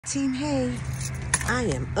Team, hey, I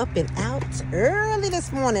am up and out early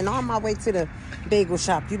this morning on my way to the bagel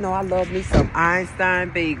shop. You know I love me some Einstein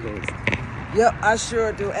bagels. Yep, I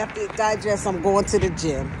sure do. After it digests, I'm going to the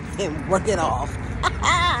gym and work it off.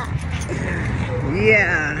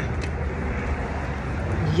 Yeah.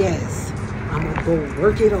 Yes, I'm going to go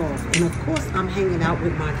work it off. And of course, I'm hanging out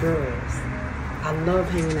with my girls. I love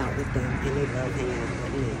hanging out with them, and they love hanging out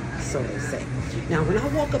with me, so they say. Now, when I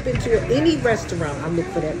walk up into any restaurant, I look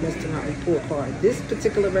for that restaurant report card. This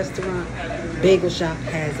particular restaurant, bagel shop,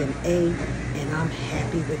 has an A, and I'm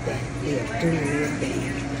happy with that. They are doing their thing.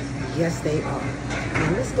 Yes, they are.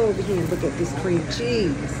 Now, let's go over here and look at this cream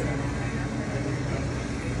cheese.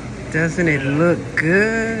 Doesn't it look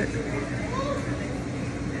good?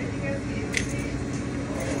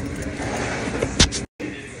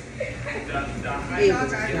 And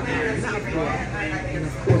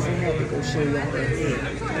of course, I had to go show y'all that A.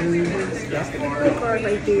 That's the report card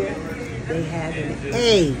right there. They have an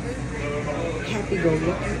A. Happy go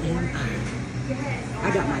lucky am I.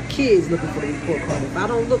 I got my kids looking for the report card. If I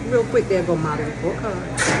don't look real quick, they'll go my report card.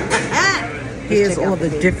 Here's all the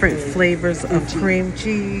different flavors of cream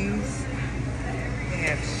cheese. They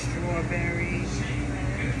have strawberry,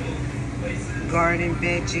 garden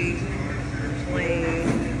veggie,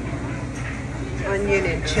 plain, onion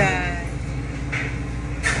and chive,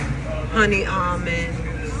 honey almond,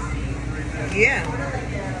 yeah,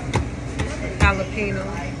 jalapeno.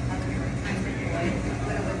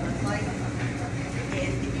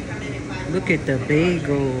 Look at the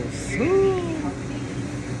bagels. Ooh.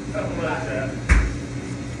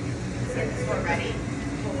 We're ready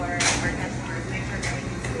for our customers. Make sure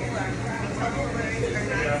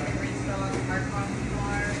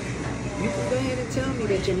you can go ahead and tell me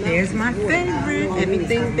that your mouth. There's my favorite,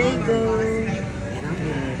 everything bagel. And I'm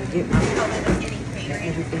going to get my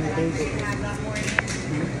everything bagel.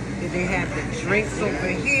 They have the drinks over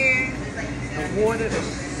here, the water, the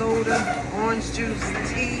soda, orange juice,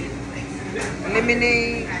 tea,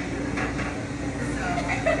 lemonade.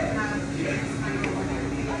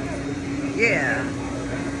 Yeah.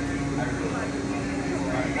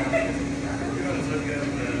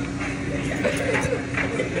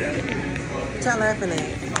 Tell her.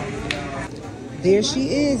 There she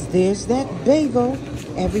is. There's that bagel.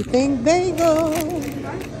 Everything bagel.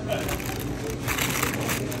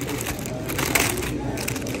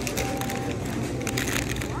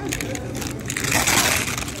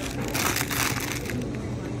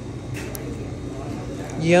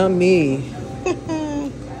 Yummy.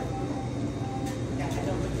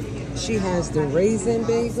 She has the raisin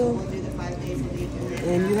bagel.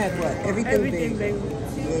 And you have what? Everything bagel.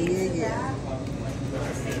 Yeah.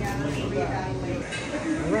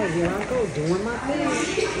 All right, here I go, doing my thing.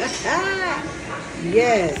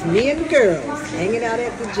 Yes, me and the girls hanging out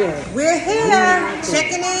at the gym. We're here,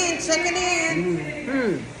 checking in.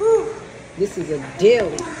 This is a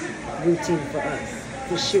daily routine for us,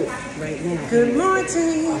 for sure, right now. Good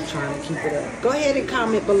morning. I'm trying to keep it up. Go ahead and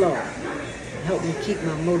comment below. Help me keep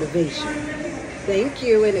my motivation. Thank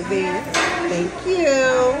you in advance. Thank you.